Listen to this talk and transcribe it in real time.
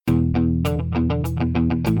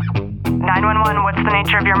911, what's the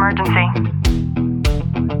nature of your emergency?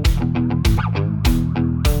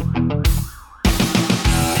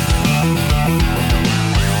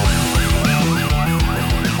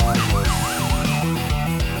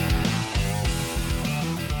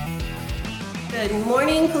 Good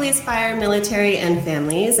morning, police, fire, military, and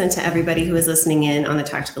families, and to everybody who is listening in on the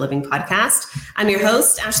Tactical Living podcast. I'm your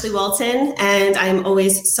host, Ashley Walton, and I'm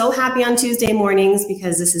always so happy on Tuesday mornings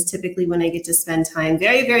because this is typically when I get to spend time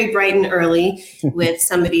very, very bright and early with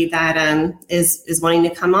somebody that is wanting to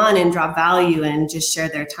come on and drop value and just share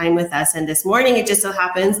their time with us. And this morning, it just so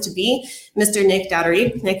happens to be Mr. Nick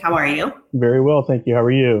Dowdery. Nick, how are you? Very well, thank you. How are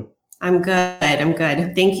you? I'm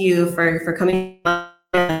good. Thank you for coming on.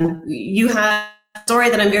 You have a story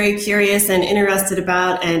that I'm very curious and interested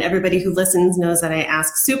about, and everybody who listens knows that I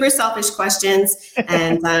ask super selfish questions,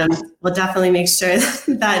 and we'll definitely make sure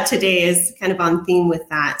that today is kind of on theme with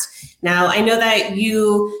that. Now, I know that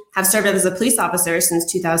you have served as a police officer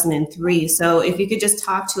since 2003, so if you could just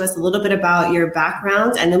talk to us a little bit about your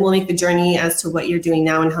background, and then we'll make the journey as to what you're doing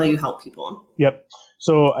now and how you help people. Yep.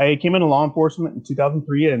 So I came into law enforcement in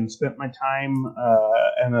 2003 and spent my time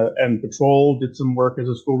and patrol, did some work as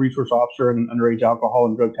a school resource officer and underage alcohol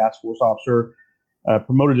and drug task force officer,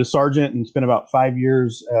 promoted to sergeant and spent about 5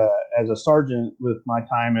 years as a sergeant with my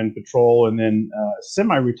time in patrol, and then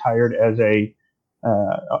semi-retired as the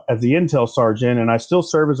intel sergeant. And I still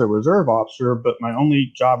serve as a reserve officer, but my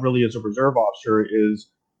only job really as a reserve officer is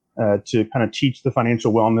to kind of teach the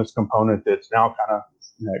financial wellness component that's now kind of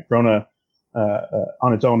grown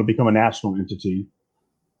on its own to become a national entity.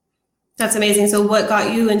 That's amazing. So what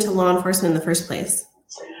got you into law enforcement in the first place?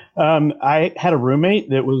 I had a roommate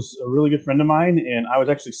that was a really good friend of mine, and I was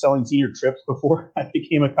actually selling senior trips before I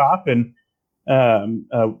became a cop, and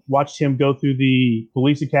watched him go through the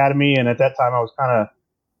police academy. And at that time I was kind of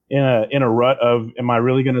in a rut of, am I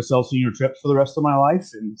really going to sell senior trips for the rest of my life?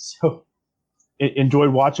 And so enjoyed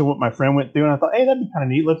watching what my friend went through, and I thought, hey, that'd be kind of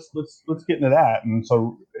neat. Let's get into that. And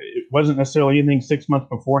so it wasn't necessarily anything 6 months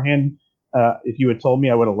beforehand. If you had told me,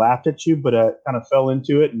 I would have laughed at you, but I kind of fell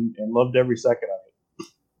into it and loved every second of it.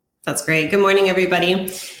 That's great. Good morning,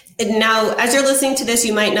 everybody. Now, as you're listening to this,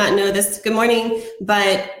 you might not know this. Good morning.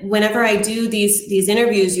 But whenever I do these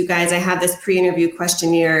interviews, you guys, I have this pre-interview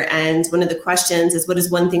questionnaire. And one of the questions is, what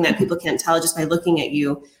is one thing that people can't tell just by looking at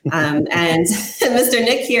you? And Mr.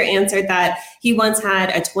 Nick here answered that he once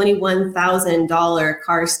had a $21,000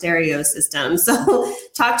 car stereo system. So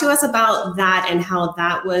talk to us about that and how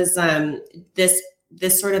that was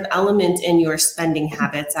this sort of element in your spending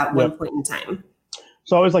habits at one point in time.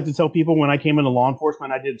 So I always like to tell people, when I came into law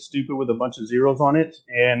enforcement, I did stupid with a bunch of zeros on it.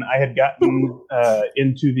 And I had gotten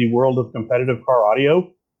into the world of competitive car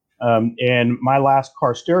audio. And my last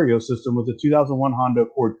car stereo system was a 2001 Honda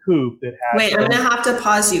Accord Coupe that had... Wait, I'm going to have to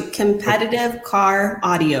pause you. Competitive car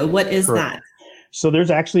audio. What is that? So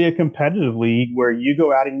there's actually a competitive league where you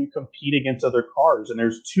go out and you compete against other cars. And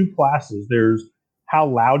there's two classes. There's how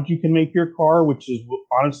loud you can make your car, which is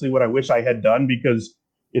honestly what I wish I had done, because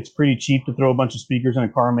it's pretty cheap to throw a bunch of speakers in a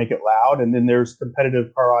car and make it loud. And then there's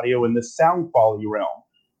competitive car audio in the sound quality realm,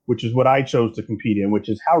 which is what I chose to compete in, which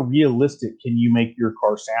is how realistic can you make your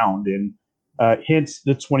car sound? And hence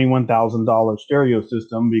the $21,000 stereo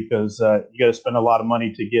system, because you got to spend a lot of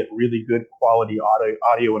money to get really good quality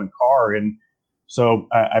audio in a car. And so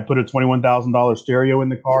I put a $21,000 stereo in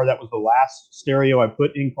the car. That was the last stereo I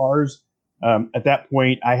put in cars. At that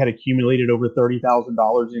point, I had accumulated over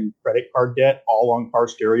 $30,000 in credit card debt, all on car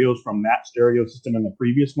stereos from that stereo system and the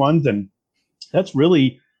previous ones. And that's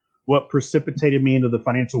really what precipitated me into the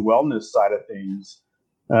financial wellness side of things.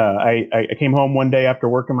 I came home one day after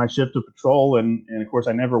working my shift of patrol. And of course,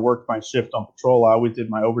 I never worked my shift on patrol. I always did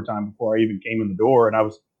my overtime before I even came in the door. And I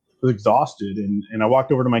was exhausted. And I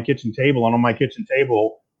walked over to my kitchen table. And on my kitchen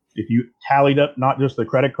table, if you tallied up not just the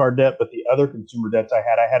credit card debt, but the other consumer debts I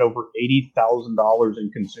had over $80,000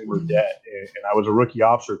 in consumer debt. And I was a rookie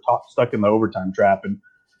officer stuck in the overtime trap. And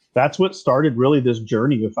that's what started really this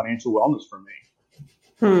journey of financial wellness for me.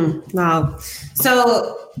 Wow.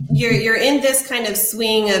 So you're in this kind of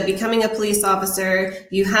swing of becoming a police officer.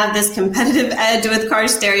 You have this competitive edge with car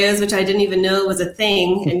stereos, which I didn't even know was a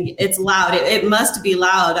thing. And it's loud. It must be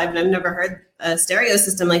loud. I've never heard a stereo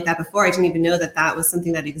system like that before. I didn't even know that was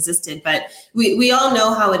something that existed. But we all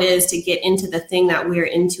know how it is to get into the thing that we're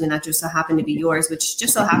into, and that just so happened to be yours, which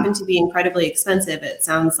just so happened to be incredibly expensive, it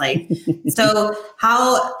sounds like. So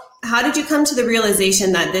how did you come to the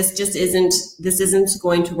realization that this isn't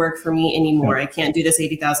going to work for me anymore? I can't do this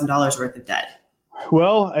 $80,000 worth of debt.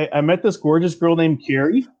 Well, I met this gorgeous girl named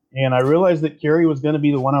Carrie, and I realized that Carrie was going to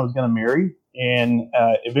be the one I was going to marry. And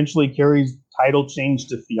eventually Carrie's title changed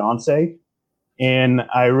to fiance. And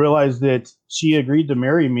I realized that she agreed to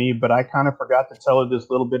marry me, but I kind of forgot to tell her this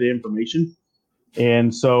little bit of information.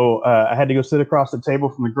 And so I had to go sit across the table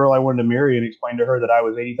from the girl I wanted to marry and explain to her that I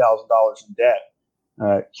was $80,000 in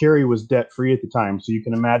debt. Carrie was debt free at the time, so you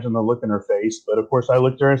can imagine the look in her face. But of course, I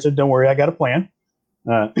looked at her and said, "Don't worry, I got a plan."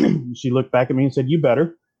 She looked back at me and said, "You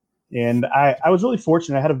better." And I was really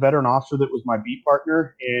fortunate. I had a veteran officer that was my beat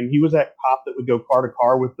partner, and he was that cop that would go car to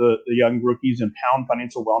car with the young rookies and pound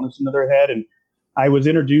financial wellness into their head. And I was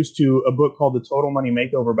introduced to a book called The Total Money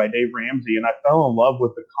Makeover by Dave Ramsey, and I fell in love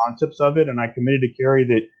with the concepts of it. And I committed to Carrie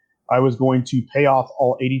that I was going to pay off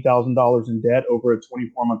all $80,000 in debt over a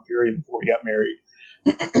 24-month period before we got married.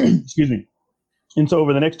 Excuse me. And so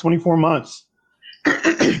over the next 24 months, over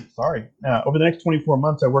the next 24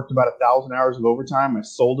 months, I worked about 1,000 hours of overtime. I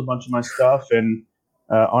sold a bunch of my stuff. And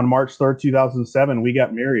on March 3rd, 2007, we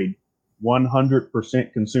got married,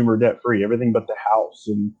 100% consumer debt free, everything but the house.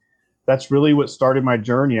 And that's really what started my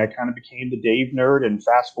journey. I kind of became the Dave nerd, and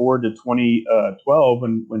fast forward to 2012,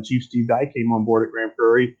 when Chief Steve Dye came on board at Grand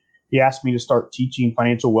Prairie, he asked me to start teaching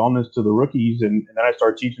financial wellness to the rookies, and then I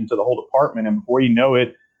started teaching to the whole department. And before you know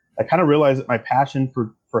it, I kind of realized that my passion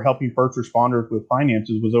for helping first responders with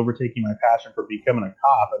finances was overtaking my passion for becoming a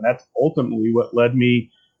cop. And that's ultimately what led me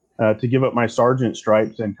to give up my sergeant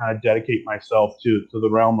stripes and kind of dedicate myself to the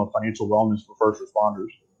realm of financial wellness for first responders.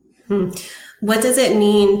 What does it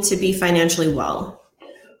mean to be financially well?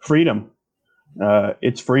 Freedom.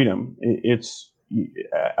 It's freedom.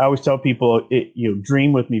 I always tell people,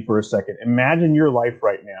 dream with me for a second. Imagine your life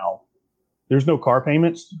right now. There's no car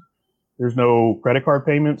payments. There's no credit card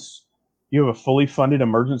payments. You have a fully funded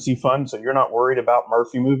emergency fund, so you're not worried about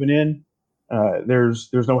Murphy moving in. There's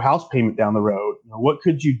no house payment down the road. What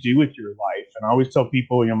could you do with your life? And I always tell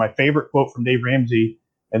people, my favorite quote from Dave Ramsey,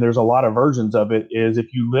 and there's a lot of versions of it, is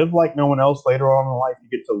if you live like no one else later on in life, you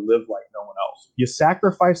get to live like no one else. You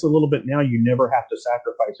sacrifice a little bit now, you never have to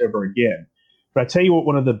sacrifice ever again. But I tell you what,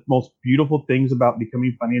 one of the most beautiful things about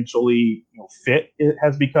becoming financially fit it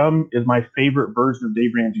has become is my favorite version of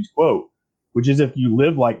Dave Ramsey's quote, which is if you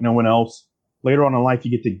live like no one else, later on in life,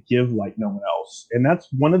 you get to give like no one else. And that's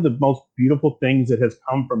one of the most beautiful things that has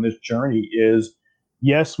come from this journey is,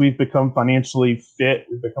 yes, we've become financially fit.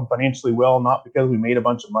 We've become financially well, not because we made a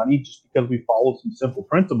bunch of money, just because we followed some simple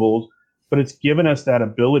principles, but it's given us that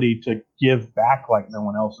ability to give back like no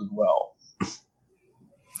one else as well.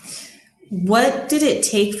 What did it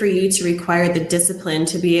take for you to require the discipline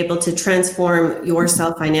to be able to transform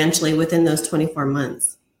yourself financially within those 24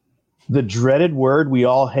 months? The dreaded word we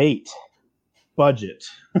all hate, budget.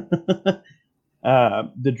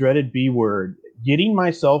 The dreaded B word. Getting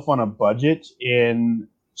myself on a budget and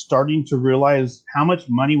starting to realize how much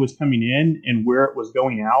money was coming in and where it was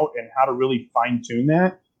going out and how to really fine tune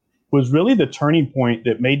that was really the turning point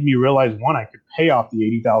that made me realize, one, I could pay off the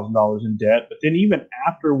 $80,000 in debt. But then even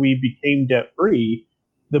after we became debt free,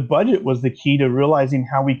 the budget was the key to realizing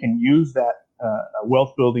how we can use that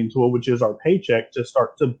wealth building tool, which is our paycheck, to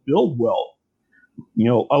start to build wealth.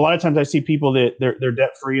 A lot of times I see people that they're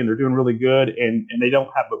debt free and they're doing really good, and they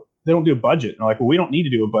don't do a budget. And they're like, well, we don't need to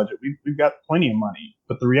do a budget. We've got plenty of money.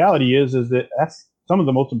 But the reality is that that's some of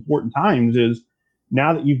the most important times is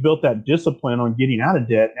now that you've built that discipline on getting out of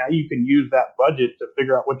debt, now you can use that budget to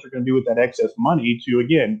figure out what you're going to do with that excess money to,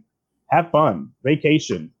 again, have fun,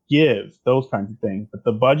 vacation, give, those kinds of things. But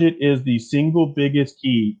the budget is the single biggest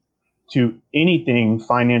key to anything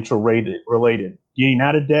financial related. Getting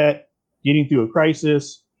out of debt, getting through a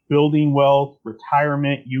crisis, building wealth,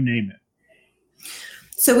 retirement, you name it.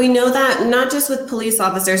 So we know that not just with police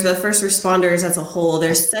officers, but first responders as a whole,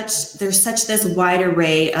 there's such this wide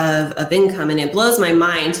array of income. And it blows my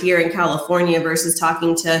mind here in California versus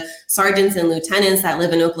talking to sergeants and lieutenants that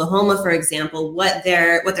live in Oklahoma, for example, what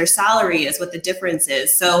their salary is, what the difference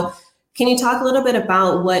is. So can you talk a little bit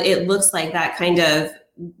about what it looks like, that kind of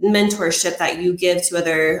mentorship that you give to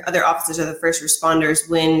other officers or the first responders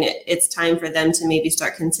when it's time for them to maybe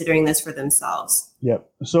start considering this for themselves? Yep.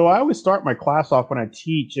 So I always start my class off when I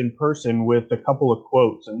teach in person with a couple of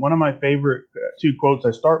quotes. And one of my favorite two quotes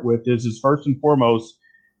I start with is first and foremost,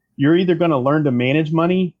 you're either going to learn to manage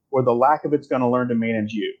money or the lack of it's going to learn to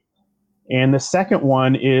manage you. And the second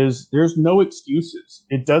one is there's no excuses.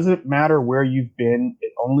 It doesn't matter where you've been.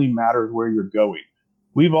 It only matters where you're going.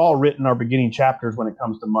 We've all written our beginning chapters when it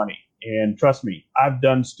comes to money. And trust me, I've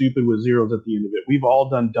done stupid with zeros at the end of it. We've all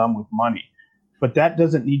done dumb with money. But that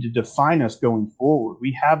doesn't need to define us going forward.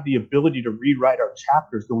 We have the ability to rewrite our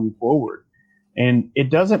chapters going forward. And it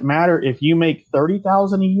doesn't matter if you make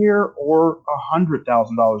 $30,000 a year or $100,000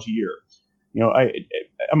 a year.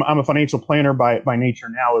 I'm a financial planner by nature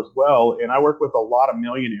now as well, and I work with a lot of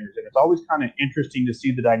millionaires, and it's always kind of interesting to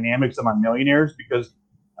see the dynamics of my millionaires because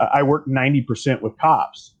I work 90% with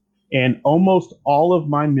cops, and almost all of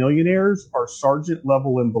my millionaires are sergeant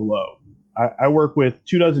level and below. I work with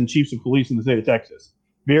 24 chiefs of police in the state of Texas.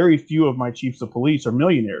 Very few of my chiefs of police are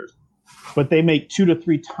millionaires, but they make 2 to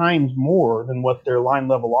 3 times more than what their line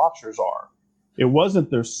level officers are. It wasn't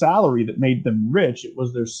their salary that made them rich. It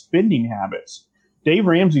was their spending habits. Dave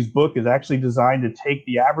Ramsey's book is actually designed to take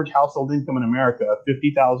the average household income in America,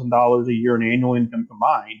 $50,000 a year in annual income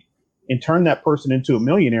combined, and turn that person into a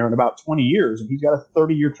millionaire in about 20 years. And he's got a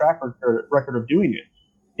 30-year track record of doing it.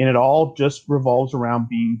 And it all just revolves around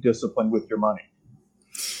being disciplined with your money.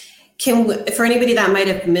 For anybody that might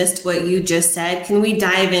have missed what you just said, can we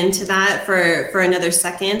dive into that for another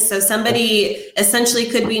second? So somebody essentially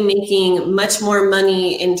could be making much more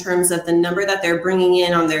money in terms of the number that they're bringing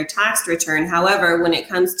in on their tax return. However, when it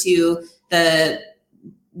comes to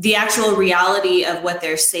the actual reality of what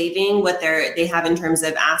they're saving, what they have in terms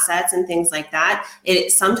of assets and things like that,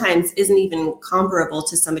 it sometimes isn't even comparable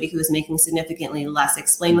to somebody who is making significantly less.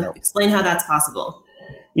 Explain how that's possible.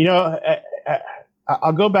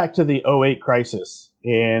 I'll go back to the 2008 crisis.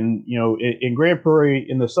 And, in Grand Prairie,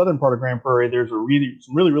 in the southern part of Grand Prairie, there's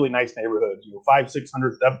some really nice neighborhoods, $500,000,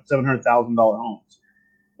 $600,000, $700,000 homes.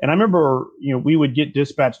 And I remember, we would get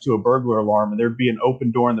dispatched to a burglar alarm and there'd be an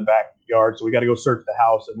open door in the backyard. So we got to go search the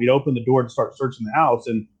house, and we'd open the door to start searching the house.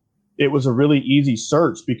 And it was a really easy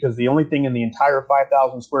search because the only thing in the entire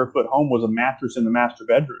 5,000 square foot home was a mattress in the master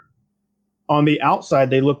bedroom. On the outside,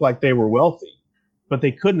 they looked like they were wealthy, but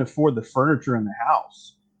they couldn't afford the furniture in the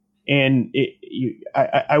house. And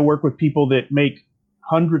I work with people that make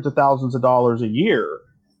hundreds of thousands of dollars a year,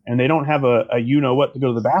 and they don't have a what to go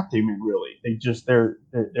to the bathroom in, really.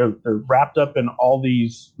 They're wrapped up in all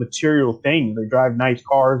these material things. They drive nice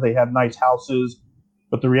cars, they have nice houses,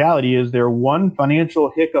 but the reality is they're one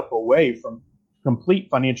financial hiccup away from complete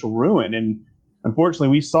financial ruin. And unfortunately,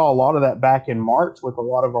 we saw a lot of that back in March with a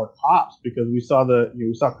lot of our cops because we saw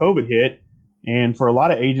COVID hit. And for a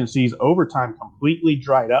lot of agencies, overtime completely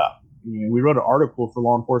dried up. We wrote an article for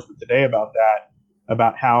Law Enforcement Today about that,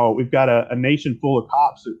 about how we've got a nation full of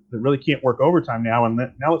cops that really can't work overtime now. And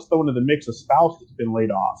now let's throw into the mix a spouse that's been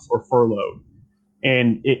laid off or furloughed.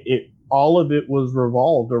 And all of it was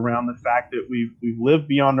revolved around the fact that we've lived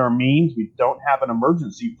beyond our means. We don't have an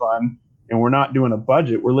emergency fund, and we're not doing a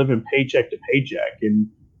budget. We're living paycheck to paycheck. And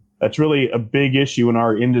that's really a big issue in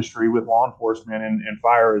our industry with law enforcement and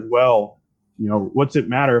fire as well. What's it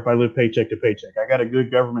matter if I live paycheck to paycheck? I got a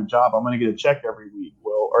good government job. I'm going to get a check every week,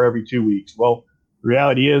 or every 2 weeks. Well, the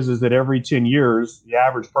reality is that every 10 years, the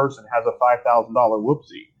average person has a $5,000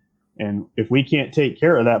 whoopsie. And if we can't take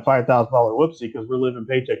care of that $5,000 whoopsie because we're living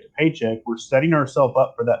paycheck to paycheck, we're setting ourselves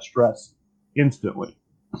up for that stress instantly.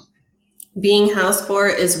 Being house poor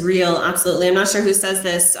is real. Absolutely. I'm not sure who says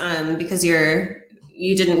this because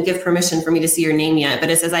you didn't give permission for me to see your name yet, but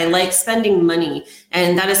it says, I like spending money.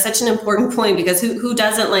 And that is such an important point because who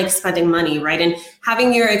doesn't like spending money, right? And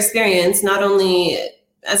having your experience, not only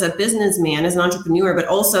as a businessman, as an entrepreneur, but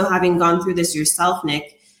also having gone through this yourself,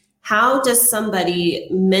 Nick, how does somebody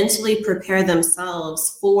mentally prepare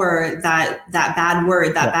themselves for that bad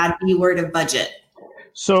word, bad B word of budget?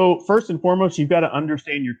 So first and foremost, you've got to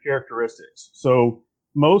understand your characteristics. So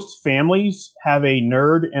most families have a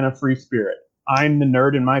nerd and a free spirit. I'm the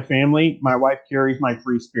nerd in my family. My wife carries my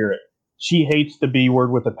free spirit. She hates the B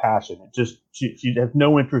word with a passion. She has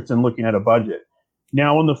no interest in looking at a budget.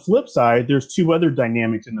 Now, on the flip side, there's two other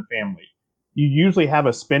dynamics in the family. You usually have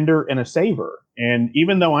a spender and a saver. And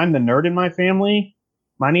even though I'm the nerd in my family,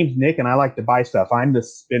 my name's Nick and I like to buy stuff. I'm the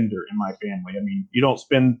spender in my family. I mean, you don't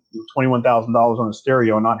spend $21,000 on a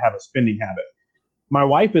stereo and not have a spending habit. My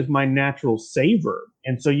wife is my natural saver.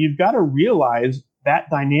 And so you've got to realize that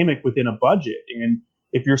dynamic within a budget. And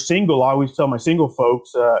if you're single, I always tell my single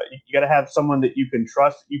folks, you got to have someone that you can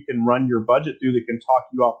trust, that you can run your budget through, that can talk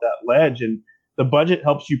you off that ledge. And the budget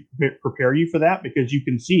helps you prepare you for that because you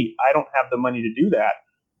can see, I don't have the money to do that.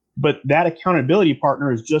 But that accountability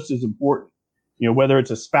partner is just as important. Whether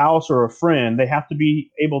it's a spouse or a friend, they have to be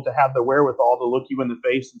able to have the wherewithal to look you in the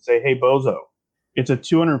face and say, hey, bozo, it's a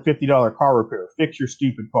 $250 car repair. Fix your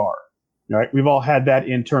stupid car. Right? We've all had that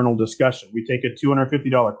internal discussion. We take a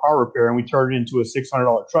 $250 car repair and we turn it into a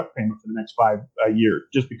 $600 truck payment for the next 5 years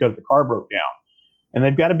just because the car broke down. And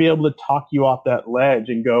they've got to be able to talk you off that ledge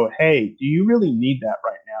and go, hey, do you really need that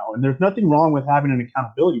right now? And there's nothing wrong with having an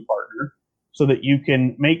accountability partner so that you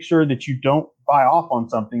can make sure that you don't buy off on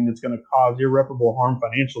something that's going to cause irreparable harm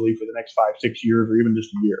financially for the next 5-6 years or even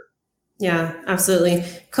just a year. Yeah, absolutely.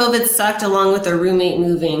 COVID sucked along with a roommate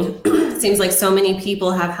moving. It seems like so many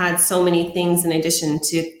people have had so many things in addition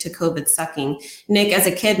to COVID sucking. Nick, as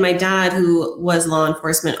a kid, my dad, who was law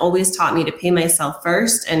enforcement, always taught me to pay myself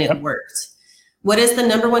first, and it worked. What is the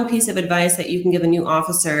number one piece of advice that you can give a new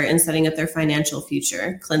officer in setting up their financial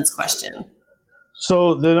future? Clint's question.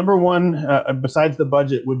 So the number one, besides the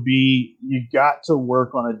budget, would be you got to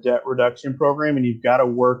work on a debt reduction program, and you've got to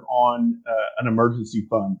work on an emergency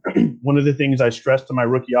fund. One of the things I stress to my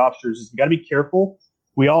rookie officers is you got to be careful.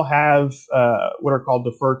 We all have what are called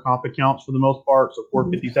deferred comp accounts for the most part, so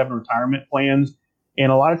 457 retirement plans.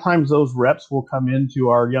 And a lot of times those reps will come into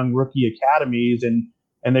our young rookie academies and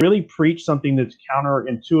they really preach something that's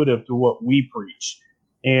counterintuitive to what we preach.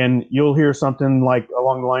 And you'll hear something like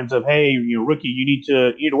along the lines of, hey, rookie, you need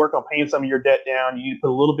to work on paying some of your debt down. You need to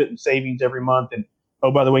put a little bit in savings every month. And,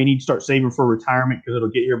 oh, by the way, you need to start saving for retirement because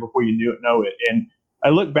it'll get here before you know it. And I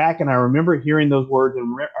look back and I remember hearing those words,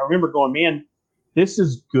 and I remember going, man, this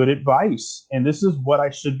is good advice. And this is what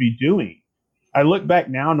I should be doing. I look back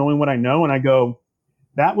now knowing what I know, and I go,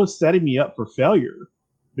 that was setting me up for failure,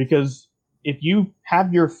 because if you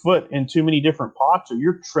have your foot in too many different pots or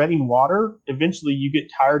you're treading water, eventually you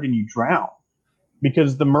get tired and you drown,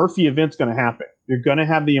 because the Murphy event's going to happen. You're going to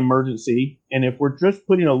have the emergency. And if we're just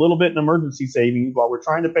putting a little bit in emergency savings while we're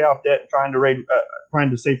trying to pay off debt and trying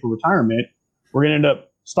to save for retirement, we're going to end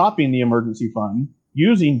up stopping the emergency fund,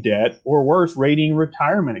 using debt, or worse, raiding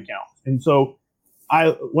retirement accounts. And so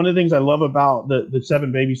one of the things I love about the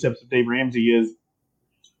 7 baby steps of Dave Ramsey is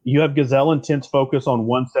you have gazelle intense focus on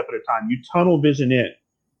one step at a time. You tunnel vision in.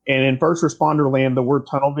 And in first responder land, the word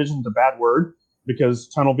tunnel vision is a bad word because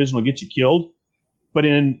tunnel vision will get you killed. But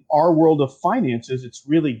in our world of finances, it's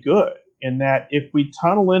really good in that if we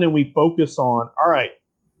tunnel in and we focus on, all right,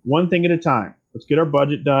 one thing at a time, let's get our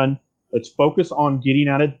budget done. Let's focus on getting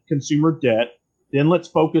out of consumer debt. Then let's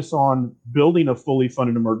focus on building a fully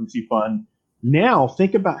funded emergency fund. Now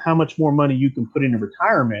think about how much more money you can put into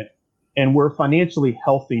retirement. And we're financially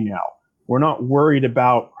healthy now. We're not worried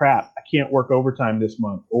about, crap, I can't work overtime this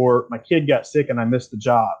month, or my kid got sick and I missed the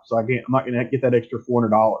job, so I'm not going to get that extra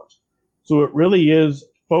 $400. So it really is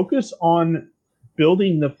focus on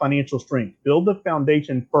building the financial strength. Build the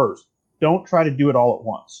foundation first. Don't try to do it all at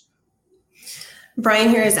once. Brian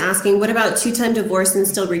here is asking, what about two-time divorce and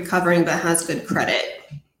still recovering but has good credit?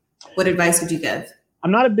 What advice would you give? I'm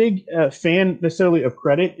not a big fan necessarily of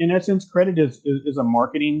credit. In essence, credit is a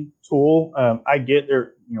marketing tool. I get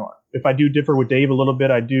there, if I do differ with Dave a little bit,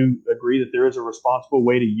 I do agree that there is a responsible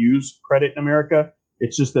way to use credit in America.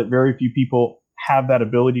 It's just that very few people have that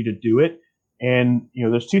ability to do it. And,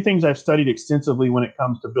 there's two things I've studied extensively when it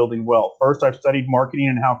comes to building wealth. First, I've studied marketing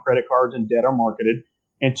and how credit cards and debt are marketed.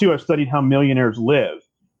 And two, I've studied how millionaires live.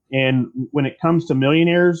 And when it comes to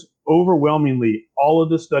millionaires, overwhelmingly, all of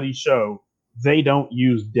the studies show they don't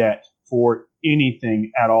use debt for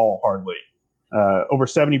anything at all, hardly. Over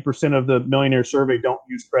 70% of the millionaire survey don't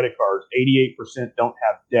use credit cards. 88% don't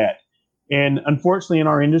have debt. And unfortunately, in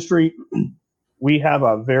our industry, we have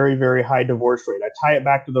a very, very high divorce rate. I tie it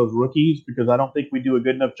back to those rookies because I don't think we do a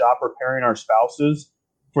good enough job preparing our spouses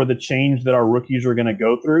for the change that our rookies are going to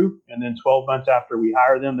go through. And then 12 months after we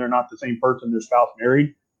hire them, they're not the same person their spouse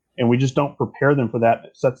married. And we just don't prepare them for that.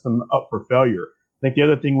 It sets them up for failure. I think the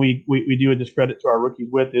other thing we do a discredit to our rookies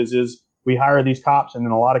with is we hire these cops, and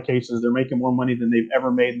in a lot of cases they're making more money than they've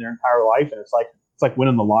ever made in their entire life, and it's like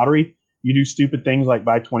winning the lottery. You do stupid things like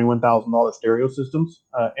buy $21,000 stereo systems,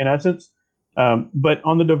 in essence. But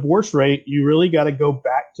on the divorce rate, you really got to go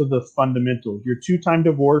back to the fundamentals. You're two-time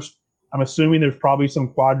divorced. I'm assuming there's probably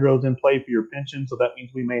some quadros in play for your pension, so that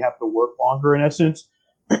means we may have to work longer in essence.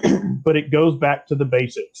 But it goes back to the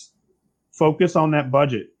basics. Focus on that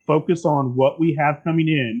budget. Focus on what we have coming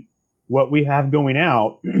in, what we have going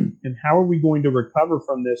out, and how are we going to recover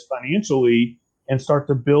from this financially and start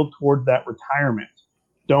to build toward that retirement.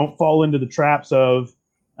 Don't fall into the traps of,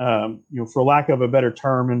 for lack of a better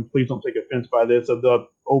term, and please don't take offense by this, of the,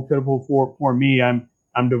 oh, pitiful for me,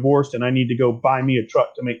 I'm divorced and I need to go buy me a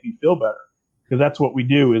truck to make me feel better. Because that's what we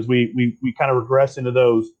do is we kind of regress into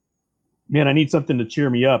those, man, I need something to cheer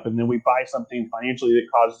me up. And then we buy something financially that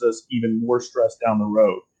causes us even more stress down the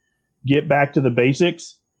road. Get back to the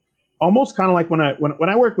basics. Almost kind of like when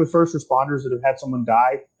I work with first responders that have had someone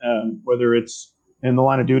die, whether it's in the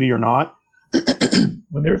line of duty or not,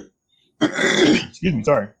 when there's,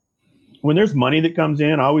 when there's money that comes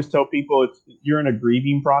in, I always tell people you're in a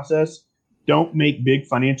grieving process. Don't make big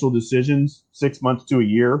financial decisions 6 months to a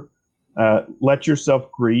year. Let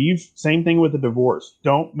yourself grieve. Same thing with a divorce.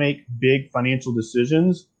 Don't make big financial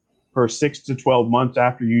decisions for 6 to 12 months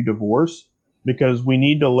after you divorce. because we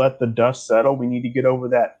need to let the dust settle. We need to get over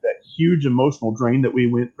that huge emotional drain that we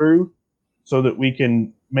went through so that we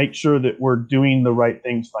can make sure that we're doing the right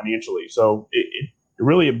things financially. So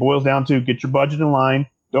it boils down to get your budget in line.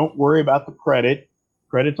 Don't worry about the credit.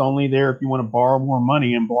 Credit's only there if you want to borrow more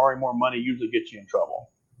money, and borrowing more money usually gets you in trouble.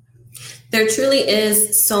 There truly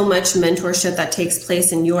is so much mentorship that takes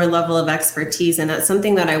place in your level of expertise, and that's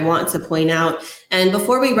something that I want to point out. And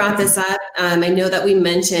before we wrap this up, I know that we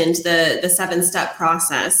mentioned the 7-step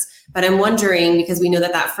process, but I'm wondering, because we know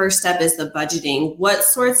that first step is the budgeting, what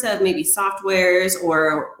sorts of maybe softwares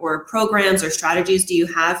or programs or strategies do you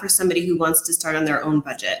have for somebody who wants to start on their own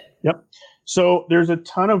budget? Yep. So there's a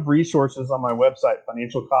ton of resources on my website,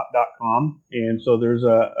 financialcop.com. And so there's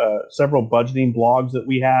several budgeting blogs that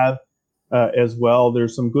we have as well.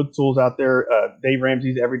 There's some good tools out there. Dave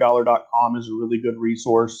Ramsey's everydollar.com is a really good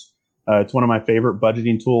resource. It's one of my favorite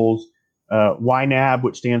budgeting tools. YNAB,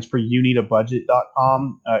 which stands for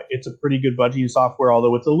youneedabudget.com. It's a pretty good budgeting software,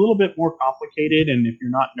 although it's a little bit more complicated. And if you're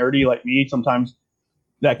not nerdy like me, sometimes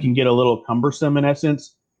that can get a little cumbersome in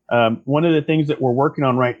essence. One of the things that we're working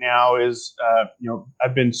on right now is,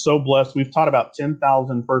 I've been so blessed. We've taught about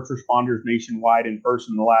 10,000 first responders nationwide in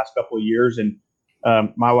person the last couple of years. And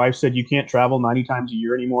my wife said, you can't travel 90 times a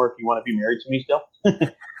year anymore if you want to be married to me still.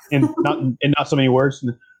 and not so many words.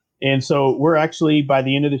 And so we're actually, by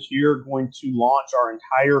the end of this year, going to launch our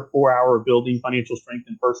entire 4-hour Building Financial Strength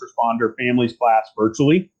in First Responder Families class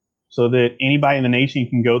virtually so that anybody in the nation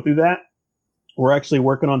can go through that. We're actually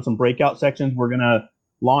working on some breakout sections. We're going to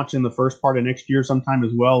launch in the first part of next year sometime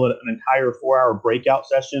as well, an entire 4-hour breakout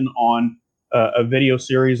session on a video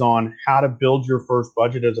series on how to build your first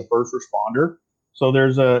budget as a first responder. So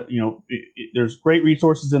there's great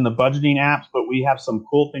resources in the budgeting apps, but we have some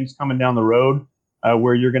cool things coming down the road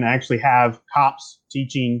where you're going to actually have cops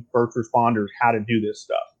teaching first responders how to do this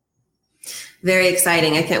stuff. Very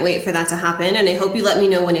exciting. I can't wait for that to happen. And I hope you let me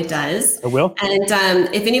know when it does. I will.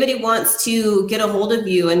 And if anybody wants to get a hold of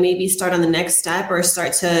you and maybe start on the next step or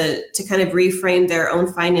start to kind of reframe their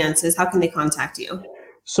own finances, how can they contact you?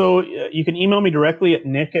 So you can email me directly at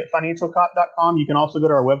nick@financialcop.com. You can also go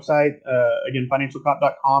to our website, again,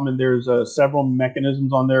 financialcop.com, and there's several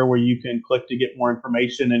mechanisms on there where you can click to get more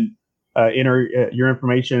information and enter your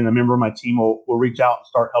information, and a member of my team will reach out and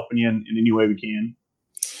start helping you in any way we can.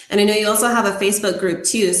 And I know you also have a Facebook group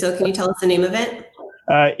too. So can you tell us the name of it?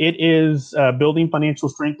 It is Building Financial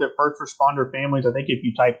Strength at First Responder Families. I think if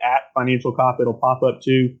you type @FinancialCop, it'll pop up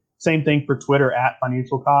too. Same thing for Twitter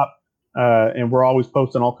 @FinancialCop. And we're always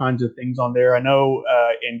posting all kinds of things on there. I know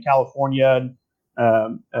in California,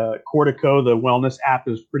 Cortico, the wellness app,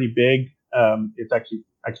 is pretty big. It's actually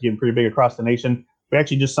getting pretty big across the nation. We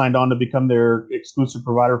actually just signed on to become their exclusive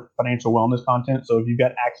provider for financial wellness content. So if you've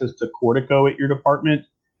got access to Cortico at your department,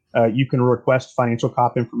 you can request Financial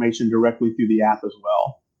Cop information directly through the app as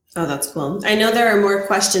well. Oh, that's cool. I know there are more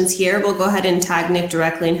questions here. We'll go ahead and tag Nick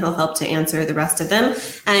directly and he'll help to answer the rest of them.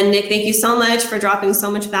 And Nick, thank you so much for dropping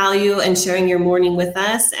so much value and sharing your morning with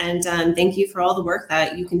us. And thank you for all the work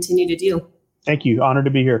that you continue to do. Thank you. Honored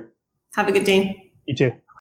to be here. Have a good day. You too.